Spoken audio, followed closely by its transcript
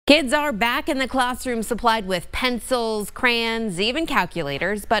Kids are back in the classroom supplied with pencils, crayons, even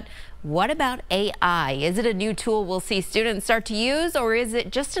calculators. But what about AI? Is it a new tool we'll see students start to use, or is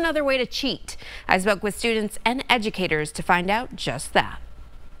it just another way to cheat? I spoke with students and educators to find out just that.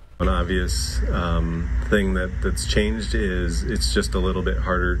 An obvious thing that's changed is it's just a little bit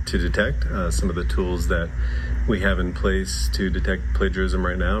harder to detect. Some of the tools that we have in place to detect plagiarism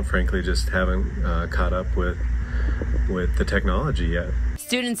right now, frankly, just haven't caught up with the technology yet.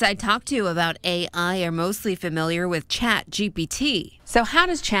 Students I talked to about AI are mostly familiar with ChatGPT. So how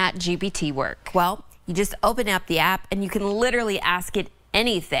does ChatGPT work? Well, you just open up the app and you can literally ask it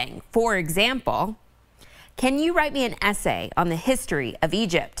anything. For example, can you write me an essay on the history of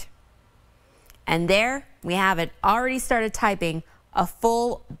Egypt? And there we have it, already started typing a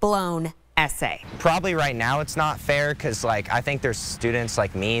full-blown essay. Probably right now it's not fair because I think there's students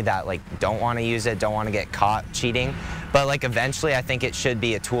like me that don't want to use it, don't want to get caught cheating. But eventually I think it should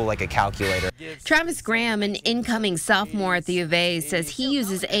be a tool like a calculator. Travis Graham, an incoming sophomore at the U of A, says he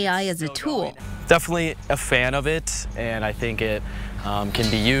uses AI as a tool. Definitely a fan of it, and I think it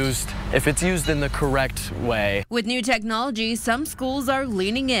can be used if it's used in the correct way. With new technology, some schools are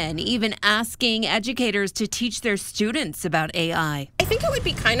leaning in, even asking educators to teach their students about AI. I think it would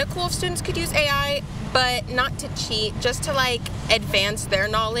be kind of cool if students could use AI, but not to cheat, just to advance their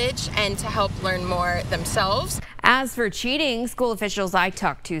knowledge and to help learn more themselves. As for cheating, school officials I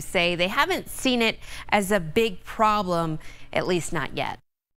talked to say they haven't seen it as a big problem, at least not yet.